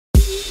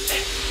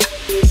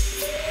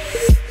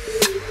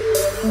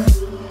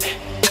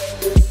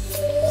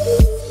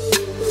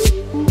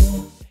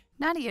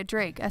Nadia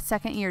Drake, a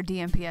second-year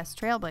DMPS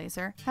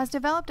Trailblazer, has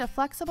developed a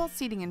flexible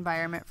seating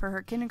environment for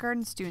her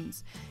kindergarten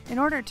students in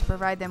order to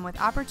provide them with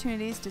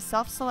opportunities to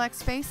self-select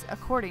space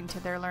according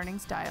to their learning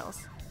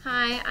styles.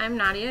 Hi, I'm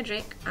Nadia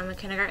Drake. I'm a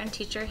kindergarten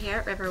teacher here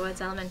at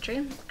Riverwoods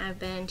Elementary. I've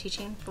been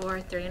teaching for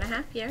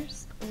 3.5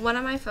 years. One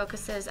of my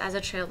focuses as a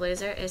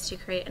Trailblazer is to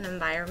create an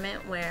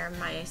environment where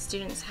my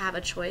students have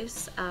a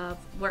choice of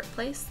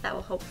workplace that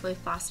will hopefully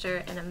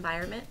foster an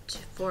environment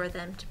for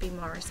them to be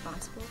more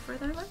responsible for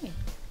their learning.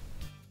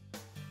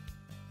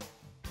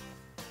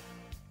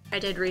 I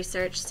did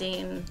research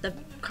seeing the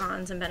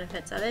cons and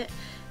benefits of it,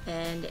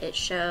 and it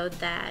showed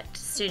that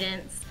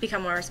students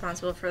become more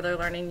responsible for their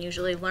learning,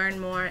 usually learn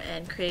more,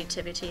 and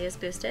creativity is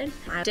boosted.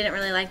 I didn't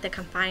really like the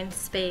confined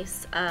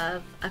space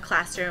of a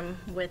classroom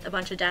with a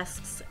bunch of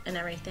desks and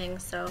everything,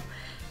 so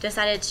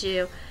decided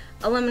to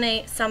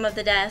eliminate some of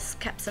the desks,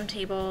 kept some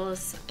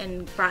tables,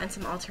 and brought in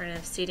some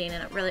alternative seating,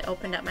 and it really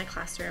opened up my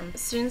classroom.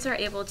 Students are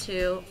able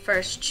to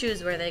first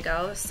choose where they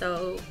go,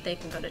 so they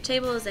can go to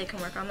tables, they can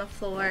work on the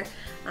floor,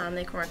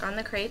 they can work on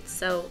the crates,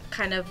 so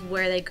kind of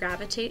where they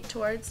gravitate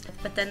towards.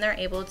 But then they're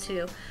able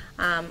to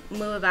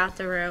move about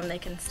the room, they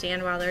can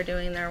stand while they're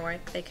doing their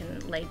work, they can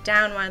lay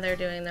down while they're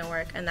doing their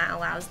work, and that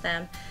allows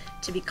them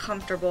to be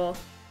comfortable.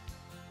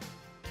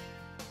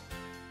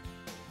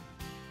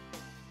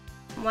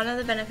 One of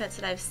the benefits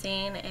that I've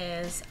seen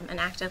is an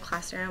active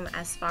classroom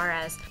as far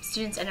as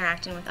students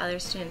interacting with other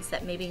students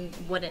that maybe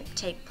wouldn't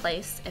take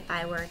place if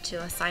I were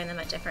to assign them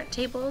at different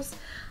tables.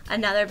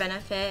 Another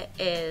benefit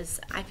is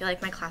I feel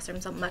like my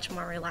classrooms are much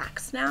more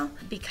relaxed now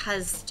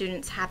because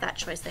students have that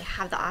choice. They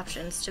have the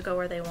options to go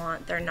where they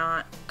want. They're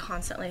not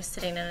constantly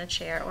sitting in a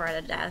chair or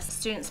at a desk.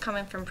 Students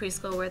coming from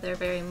preschool where they're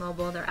very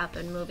mobile, they're up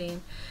and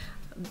moving,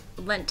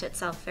 lent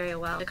itself very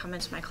well to come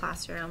into my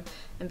classroom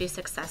and be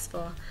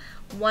successful.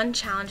 One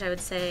challenge I would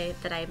say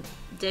that I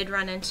did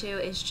run into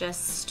is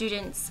just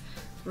students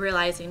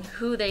realizing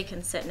who they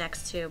can sit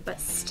next to but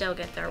still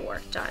get their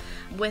work done.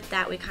 With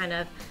that, we kind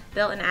of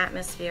built an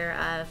atmosphere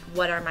of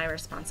what are my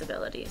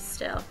responsibilities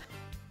still.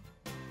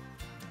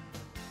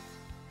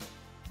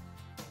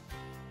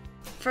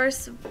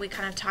 First, we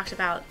kind of talked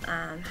about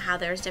how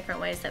there's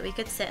different ways that we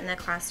could sit in the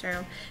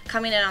classroom.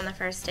 Coming in on the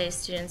first day,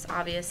 students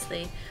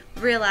obviously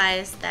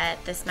realized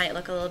that this might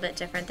look a little bit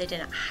different. They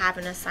didn't have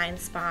an assigned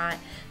spot.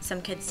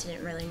 Some kids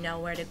didn't really know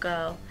where to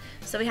go.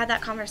 So we had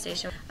that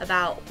conversation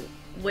about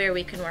where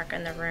we can work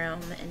in the room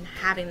and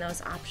having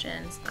those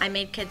options. I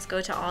made kids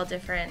go to all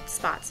different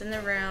spots in the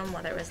room,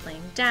 whether it was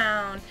laying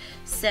down,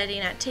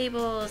 sitting at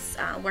tables,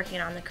 working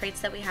on the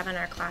crates that we have in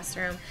our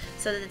classroom,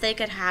 so that they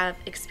could have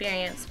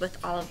experience with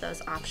all of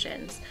those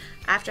options.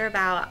 After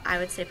about, I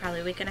would say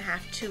probably a week and a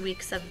half, 2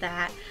 weeks of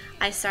that,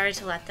 I started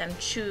to let them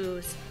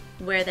choose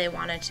where they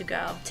wanted to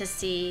go to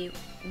see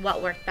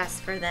what worked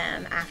best for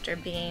them after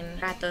being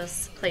at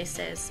those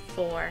places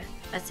for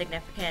a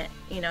significant,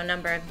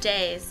 number of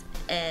days.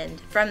 And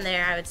from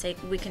there, I would say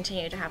we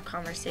continue to have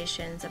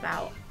conversations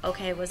about,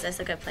 okay, was this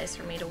a good place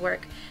for me to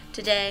work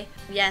today?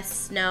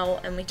 Yes, no,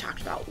 and we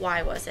talked about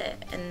why was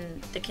it,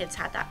 and the kids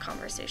had that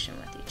conversation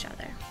with each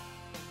other.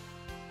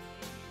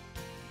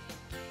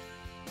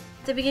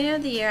 At the beginning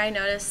of the year, I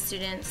noticed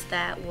students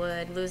that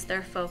would lose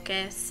their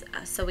focus,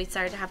 so we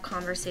started to have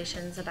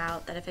conversations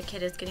about that if a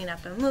kid is getting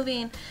up and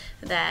moving,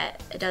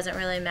 that it doesn't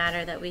really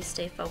matter that we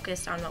stay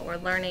focused on what we're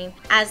learning.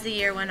 As the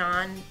year went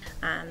on,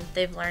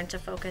 they've learned to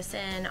focus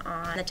in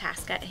on the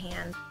task at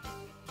hand.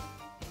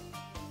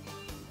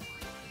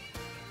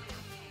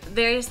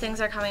 Various things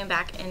are coming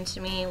back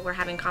into me. We're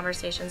having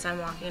conversations. I'm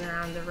walking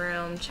around the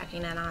room,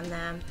 checking in on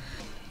them.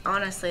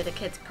 Honestly, the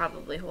kids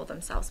probably hold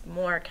themselves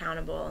more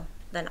accountable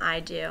than I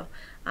do,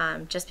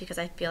 just because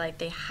I feel like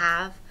they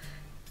have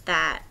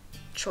that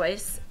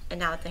choice, and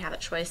now that they have a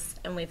choice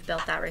and we've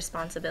built that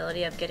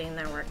responsibility of getting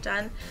their work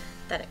done,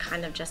 that it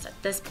kind of just at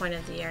this point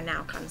of the year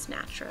now comes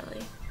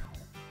naturally.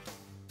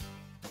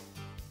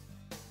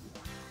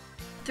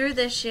 Through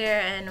this year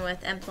and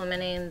with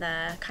implementing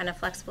the kind of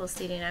flexible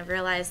seating, I've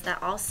realized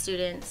that all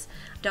students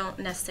don't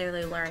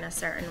necessarily learn a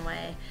certain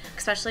way.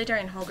 Especially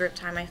during whole group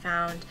time, I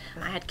found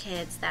I had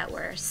kids that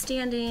were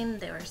standing,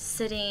 they were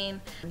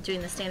sitting,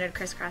 doing the standard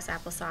crisscross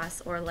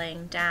applesauce, or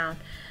laying down.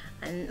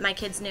 And my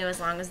kids knew as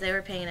long as they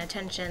were paying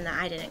attention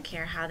that I didn't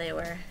care how they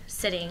were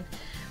sitting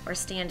or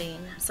standing.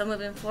 So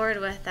moving forward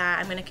with that,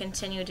 I'm going to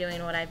continue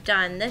doing what I've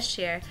done this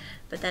year,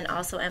 but then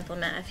also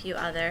implement a few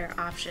other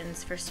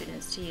options for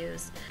students to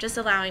use. Just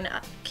allowing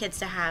kids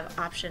to have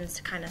options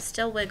to kind of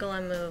still wiggle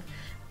and move,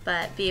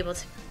 but be able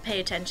to pay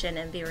attention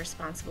and be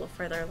responsible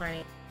for their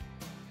learning.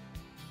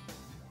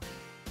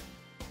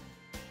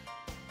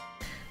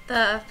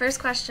 The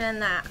first question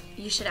that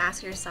you should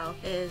ask yourself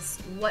is,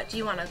 what do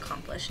you want to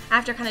accomplish?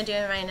 After kind of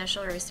doing my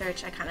initial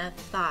research, I kind of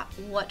thought,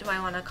 what do I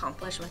want to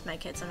accomplish with my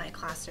kids in my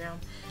classroom,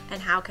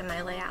 and how can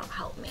my layout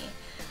help me?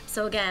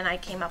 So again, I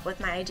came up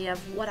with my idea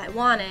of what I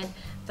wanted,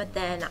 but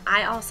then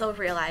I also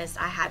realized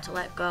I had to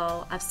let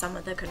go of some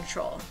of the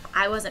control.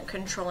 I wasn't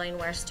controlling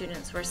where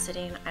students were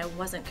sitting. I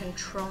wasn't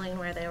controlling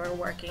where they were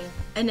working.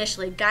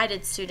 Initially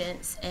guided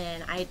students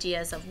in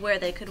ideas of where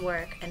they could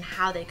work and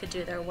how they could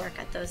do their work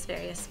at those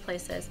various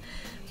places.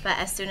 But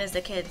as soon as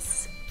the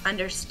kids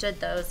understood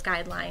those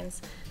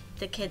guidelines,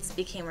 the kids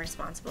became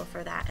responsible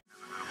for that.